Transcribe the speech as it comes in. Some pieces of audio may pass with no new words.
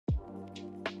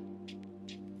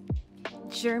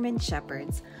German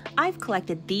Shepherds. I've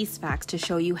collected these facts to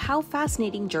show you how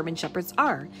fascinating German Shepherds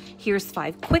are. Here's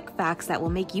 5 quick facts that will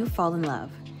make you fall in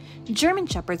love. German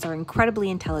Shepherds are incredibly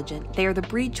intelligent. They are the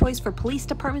breed choice for police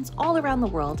departments all around the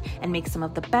world and make some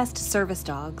of the best service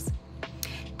dogs.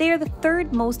 They are the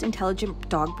 3rd most intelligent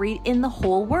dog breed in the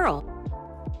whole world.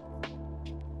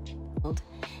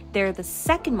 They're the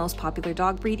 2nd most popular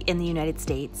dog breed in the United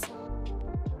States.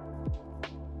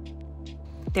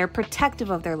 They're protective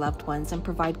of their loved ones and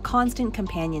provide constant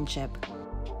companionship.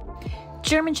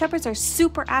 German Shepherds are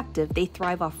super active. They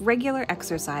thrive off regular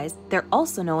exercise. They're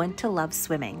also known to love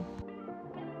swimming.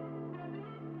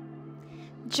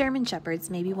 German Shepherds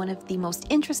may be one of the most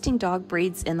interesting dog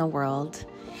breeds in the world,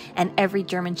 and every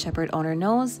German Shepherd owner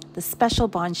knows the special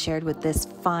bond shared with this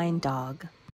fine dog.